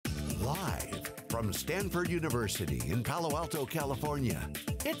From Stanford University in Palo Alto, California,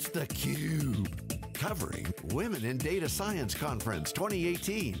 it's theCUBE, covering Women in Data Science Conference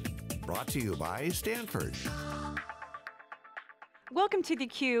 2018. Brought to you by Stanford. Welcome to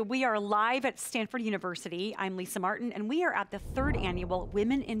theCUBE. We are live at Stanford University. I'm Lisa Martin, and we are at the 3rd annual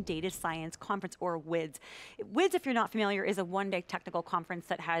Women in Data Science Conference, or WiDS. WiDS, if you're not familiar, is a one-day technical conference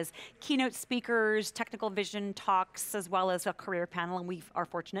that has keynote speakers, technical vision talks, as well as a career panel, and we are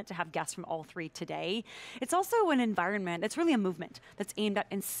fortunate to have guests from all 3 today. It's also an environment, it's really a movement that's aimed at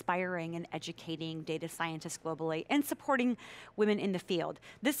inspiring and educating data scientists globally and supporting women in the field.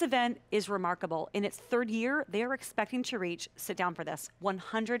 This event is remarkable. In its 3rd year, they are expecting to reach, sit down for this,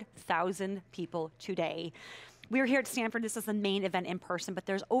 100,000 people today. We're here at Stanford. This is the main event in person, but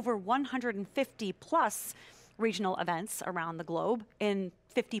there's over 150 plus regional events around the globe in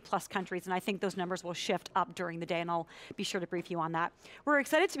 50 plus countries, and I think those numbers will shift up during the day, and I'll be sure to brief you on that. We're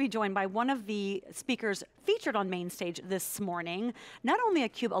excited to be joined by one of the speakers featured on main stage this morning, not only a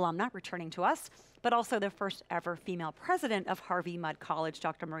CUBE alumna returning to us, but also the first ever female president of Harvey Mudd College,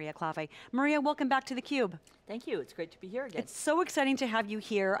 Dr. Maria Klawe. Maria, welcome back to theCUBE. Thank you, it's great to be here again. It's so exciting to have you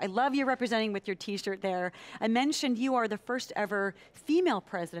here. I love you representing with your t-shirt there. I mentioned you are the first ever female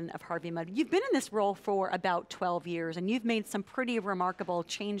president of Harvey Mudd. You've been in this role for about 12 years, and you've made some pretty remarkable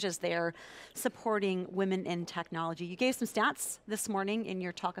changes there supporting women in technology. You gave some stats this morning in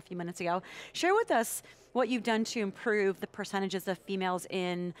your talk a few minutes ago. Share with us what you've done to improve the percentages of females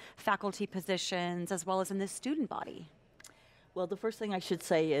in faculty positions as well as in the student body. Well, the first thing I should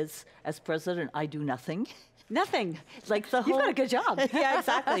say is, as president, I do nothing. Nothing. Like the whole, you've got a good job. Yeah,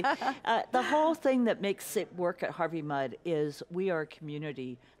 exactly. The whole thing that makes it work at Harvey Mudd is we are a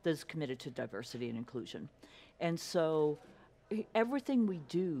community that is committed to diversity and inclusion. And so everything we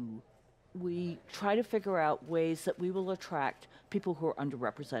do, we try to figure out ways that we will attract people who are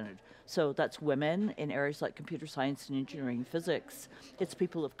underrepresented. So that's women in areas like computer science and engineering and physics. It's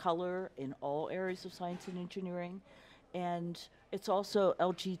people of color in all areas of science and engineering. And it's also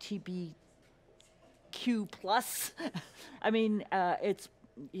LGBTQ+. I mean, it's,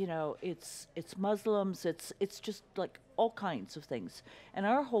 you know, it's Muslims, it's just like all kinds of things. And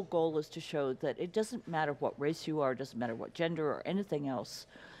our whole goal is to show that it doesn't matter what race you are, it doesn't matter what gender or anything else.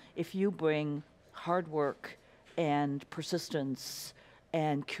 If you bring hard work and persistence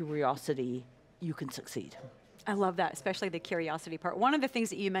and curiosity, you can succeed. I love that, especially the curiosity part. One of the things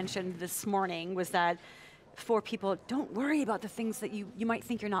that you mentioned this morning was that for people, don't worry about the things that you might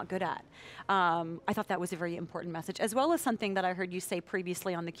think you're not good at. I thought that was a very important message, as well as something that I heard you say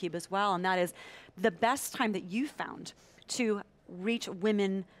previously on theCUBE as well, and that is the best time that you found to reach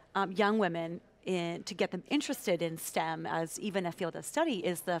women, young women, to get them interested in STEM as even a field of study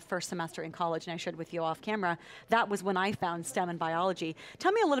is the first semester in college, and I shared with you off camera. That was when I found STEM and biology.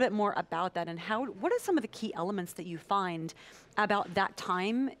 Tell me a little bit more about that and what are some of the key elements that you find about that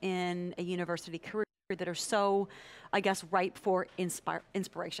time in a university career that are so, I guess, ripe for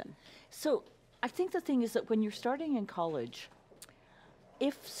inspiration? So I think the thing is that when you're starting in college,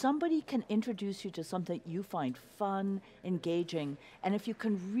 if somebody can introduce you to something you find fun, engaging, and if you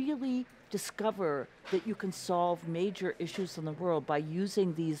can really discover that you can solve major issues in the world by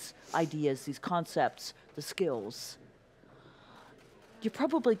using these ideas, these concepts, the skills, you're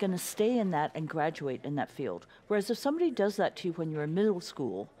probably going to stay in that and graduate in that field. Whereas if somebody does that to you when you're in middle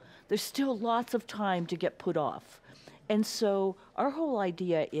school, there's still lots of time to get put off. And so our whole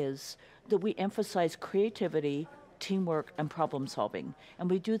idea is that we emphasize creativity, teamwork, and problem solving. And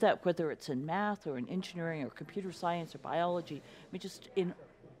we do that whether it's in math or in engineering or computer science or biology, I mean just in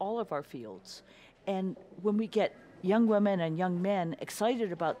all of our fields. And when we get young women and young men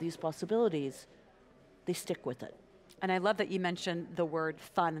excited about these possibilities, they stick with it. And I love that you mentioned the word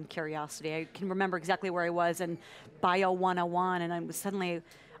fun and curiosity. I can remember exactly where I was in Bio 101, and I was suddenly,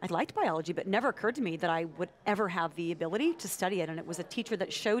 I liked biology, but it never occurred to me that I would ever have the ability to study it, and it was a teacher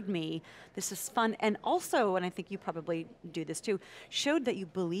that showed me this is fun, and also, and I think you probably do this too, showed that you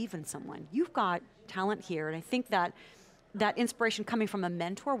believe in someone. You've got talent here, and I think that that inspiration coming from a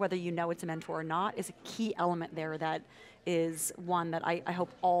mentor, whether you know it's a mentor or not, is a key element there that is one that I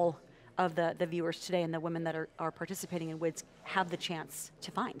hope all of the viewers today and the women that are participating in WiDS have the chance to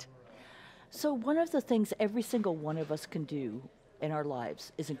find. So one of the things every single one of us can do in our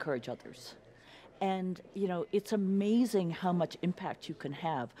lives is encourage others. And you know, it's amazing how much impact you can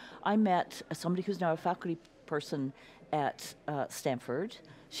have. I met somebody who's now a faculty person at Stanford.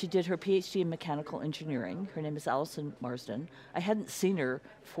 She did her PhD in mechanical engineering. Her name is Allison Marsden. I hadn't seen her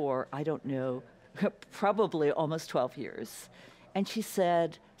for, I don't know, probably almost 12 years. And she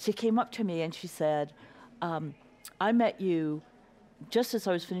said, she came up to me and she said, I met you just as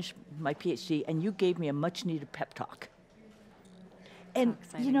I was finishing my PhD, and you gave me a much needed pep talk. And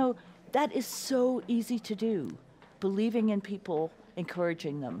you know, that is so easy to do, believing in people,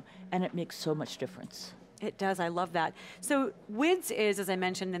 encouraging them, and it makes so much difference. It does, I love that. So WiDS is, as I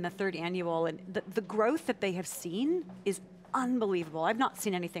mentioned, in the 3rd annual, and the growth that they have seen is unbelievable. I've not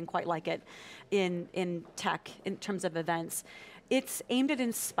seen anything quite like it in tech in terms of events. It's aimed at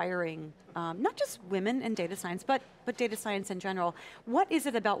inspiring not just women in data science, but data science in general. What is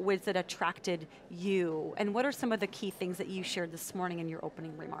it about WiDS that attracted you? And what are some of the key things that you shared this morning in your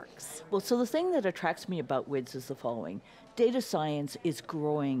opening remarks? Well, so the thing that attracts me about WiDS is the following. Data science is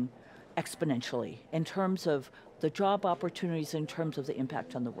growing exponentially in terms of the job opportunities, in terms of the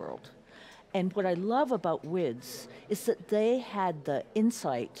impact on the world. And what I love about WiDS is that they had the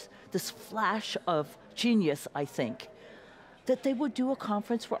insight, this flash of genius, I think, that they would do a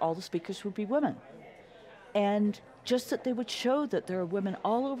conference where all the speakers would be women. And just that they would show that there are women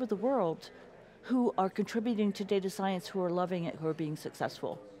all over the world who are contributing to data science, who are loving it, who are being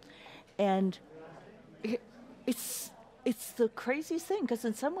successful. And it's the craziest thing, because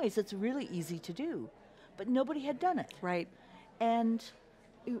in some ways it's really easy to do, but nobody had done it. Right. And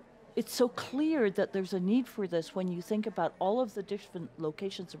it's so clear that there's a need for this when you think about all of the different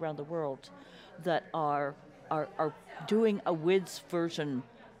locations around the world that are doing a WiDS version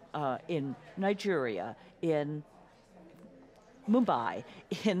in Nigeria, in Mumbai,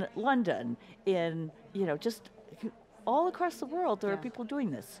 in London, in, you know, just all across the world there are people doing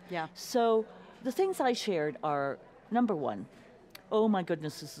this. Yeah. So the things I shared are, number one, oh my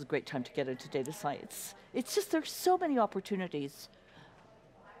goodness, this is a great time to get into data science. It's just, there's so many opportunities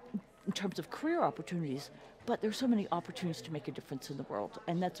in terms of career opportunities, but there's so many opportunities to make a difference in the world,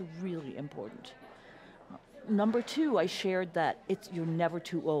 and that's really important. Number two, I shared that you're never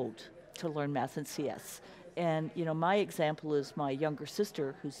too old to learn math and CS. And you know, my example is my younger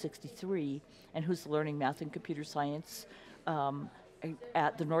sister, who's 63, and who's learning math and computer science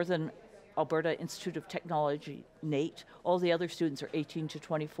at the Northern Alberta Institute of Technology, NATE. All the other students are 18 to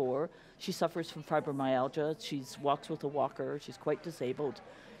 24. She suffers from fibromyalgia. She walks with a walker. She's quite disabled.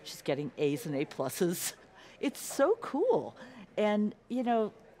 She's getting A's and A+. It's so cool. And you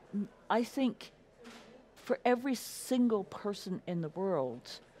know, I think for every single person in the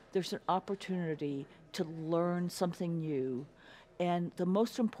world, there's an opportunity to learn something new. And the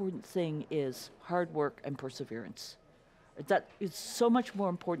most important thing is hard work and perseverance. That is so much more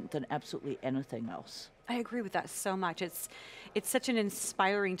important than absolutely anything else. I agree with that so much. It's such an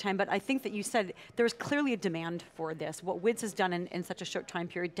inspiring time, but I think that you said there's clearly a demand for this. What WiDS has done in such a short time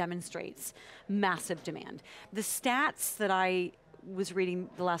period demonstrates massive demand. The stats that I was reading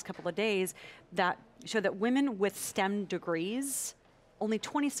the last couple of days that show that women with STEM degrees, only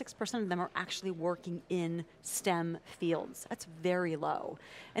 26% of them are actually working in STEM fields. That's very low.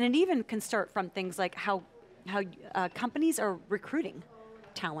 And it even can start from things like how companies are recruiting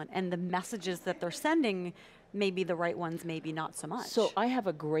talent, and the messages that they're sending may be the right ones, maybe not so much. So I have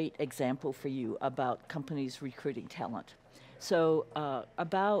a great example for you about companies recruiting talent. So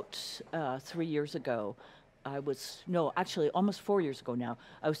about 3 years ago, actually almost 4 years ago now,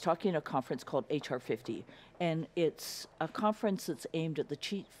 I was talking at a conference called HR50, and it's a conference that's aimed at the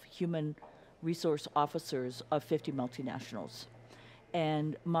chief human resource officers of 50 multinationals.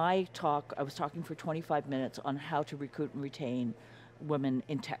 And my talk, I was talking for 25 minutes on how to recruit and retain women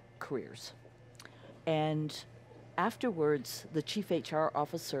in tech careers. And afterwards, the chief HR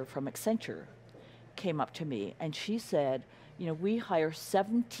officer from Accenture came up to me and she said, you know, we hire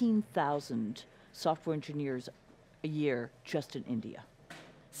 17,000 software engineers a year just in India.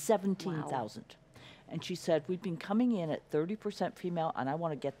 17,000. Wow. And she said, we've been coming in at 30% female and I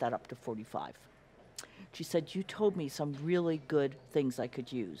want to get that up to 45. She said, you told me some really good things I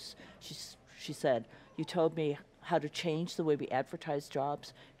could use. She said, you told me how to change the way we advertise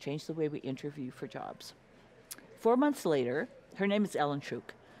jobs, change the way we interview for jobs. 4 months later, her name is Ellen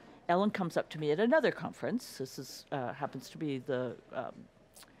Schuch. Ellen comes up to me at another conference. This is, happens to be the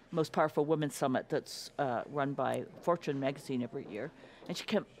most powerful women's summit that's run by Fortune magazine every year. And she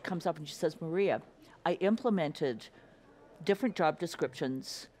comes up and she says, Maria, I implemented different job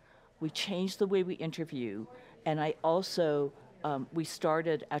descriptions. We changed the way we interview, and I also, we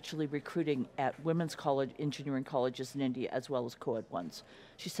started actually recruiting at women's college, engineering colleges in India, as well as co-ed ones.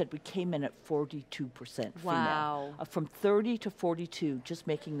 She said we came in at 42% female. Wow. From 30 to 42, just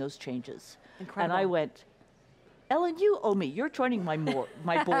making those changes. Incredible. And I went, Ellen, you owe me, you're joining my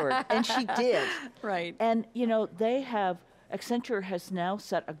board. And she did. Right. And you know, Accenture has now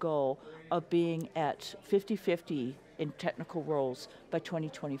set a goal of being at 50-50 in technical roles by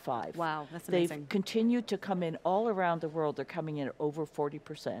 2025. Wow, that's amazing. They've continued to come in all around the world. They're coming in at over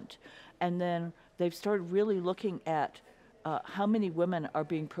 40%. And then they've started really looking at how many women are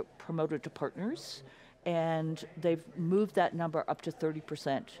being promoted to partners, and they've moved that number up to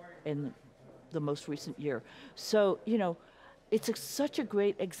 30% in the most recent year. So, you know, it's such a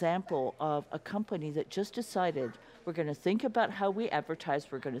great example of a company that just decided we're going to think about how we advertise,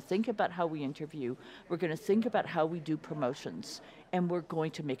 we're going to think about how we interview, we're going to think about how we do promotions, and we're going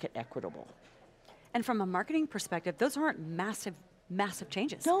to make it equitable. And from a marketing perspective, those aren't massive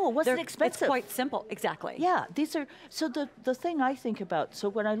changes. No, it wasn't expensive. It's quite simple, exactly. Yeah, these are, so the thing I think about, so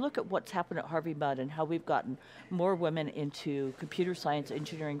when I look at what's happened at Harvey Mudd and how we've gotten more women into computer science,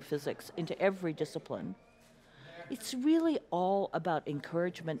 engineering, physics, into every discipline, it's really all about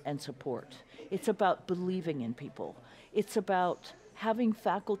encouragement and support. It's about believing in people. It's about having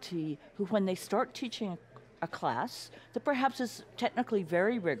faculty who, when they start teaching a class that perhaps is technically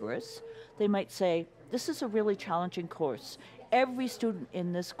very rigorous, they might say, this is a really challenging course. Every student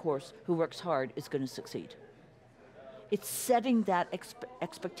in this course who works hard is going to succeed. It's setting that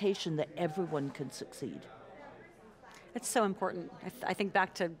expectation that everyone can succeed. It's so important. I think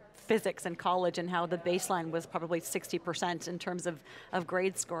back to physics in college and how the baseline was probably 60% in terms of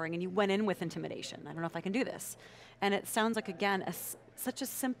grade scoring, and you went in with intimidation. I don't know if I can do this. And it sounds like, again, such a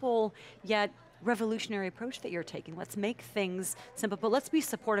simple yet revolutionary approach that you're taking. Let's make things simple, but let's be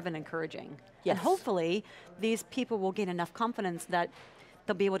supportive and encouraging. Yes. And hopefully, these people will gain enough confidence that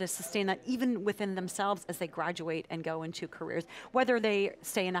they'll be able to sustain that even within themselves as they graduate and go into careers, whether they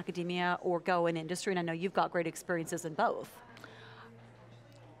stay in academia or go in industry, and I know you've got great experiences in both.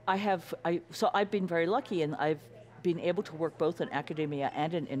 So I've been very lucky, and I've been able to work both in academia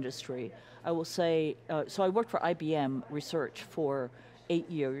and in industry. I will say, so I worked for IBM Research for 8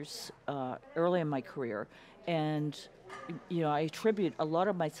 years early in my career, and you know, I attribute a lot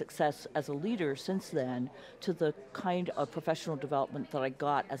of my success as a leader since then to the kind of professional development that I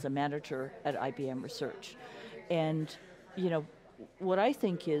got as a manager at IBM Research. And you know, what I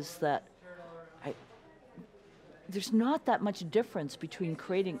think is that there's not that much difference between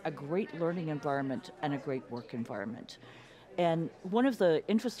creating a great learning environment and a great work environment. And one of the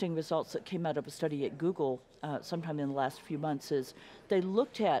interesting results that came out of a study at Google sometime in the last few months is they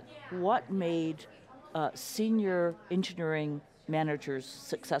looked at what made senior engineering managers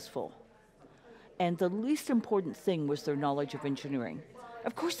successful. And the least important thing was their knowledge of engineering.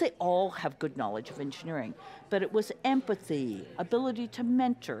 Of course, they all have good knowledge of engineering, but it was empathy, ability to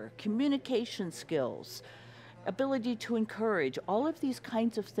mentor, communication skills, ability to encourage, all of these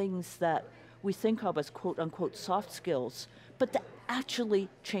kinds of things that we think of as quote unquote soft skills, but that actually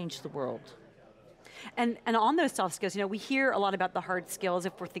change the world. And on those soft skills, you know, we hear a lot about the hard skills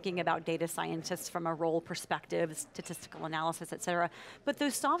if we're thinking about data scientists from a role perspective, statistical analysis, et cetera. But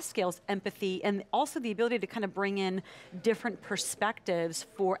those soft skills, empathy, and also the ability to kind of bring in different perspectives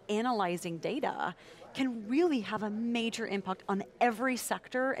for analyzing data can really have a major impact on every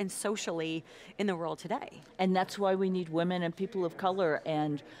sector and socially in the world today. And that's why we need women and people of color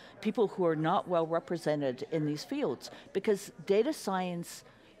and people who are not well represented in these fields, because data science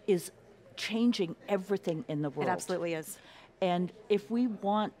is changing everything in the world. It absolutely is. And if we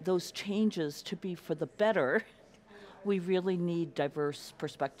want those changes to be for the better, we really need diverse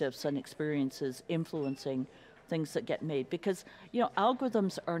perspectives and experiences influencing things that get made. Because, you know,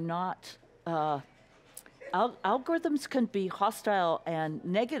 algorithms are not, algorithms can be hostile and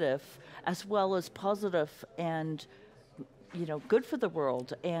negative as well as positive and, you know, good for the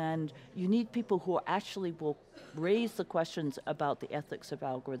world. And you need people who actually will raise the questions about the ethics of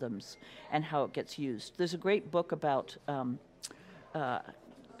algorithms and how it gets used. There's a great book about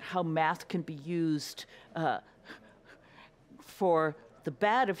how math can be used for the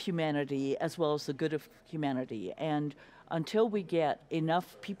bad of humanity as well as the good of humanity. And until we get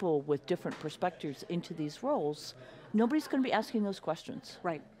enough people with different perspectives into these roles, nobody's going to be asking those questions.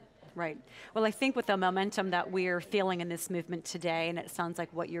 Right. Right. Well, I think with the momentum that we're feeling in this movement today, and it sounds like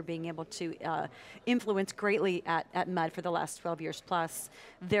what you're being able to influence greatly at Mudd for the last 12 years plus,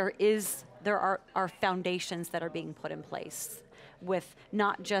 there are foundations that are being put in place with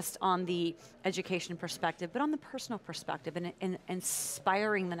not just on the education perspective, but on the personal perspective and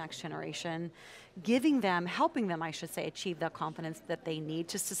inspiring the next generation, giving them, helping them, I should say, achieve the confidence that they need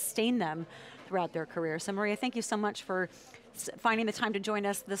to sustain them throughout their career. So Maria, thank you so much for finding the time to join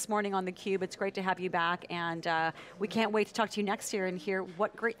us this morning on theCUBE. It's great to have you back, and we can't wait to talk to you next year and hear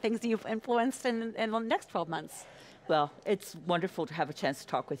what great things you've influenced in the next 12 months. Well, it's wonderful to have a chance to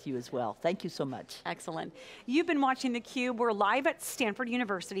talk with you as well. Thank you so much. Excellent. You've been watching theCUBE. We're live at Stanford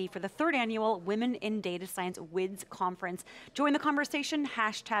University for the 3rd annual Women in Data Science WiDS conference. Join the conversation,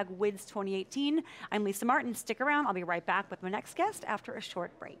 #WiDS 2018. I'm Lisa Martin, stick around. I'll be right back with my next guest after a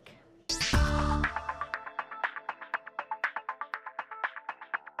short break.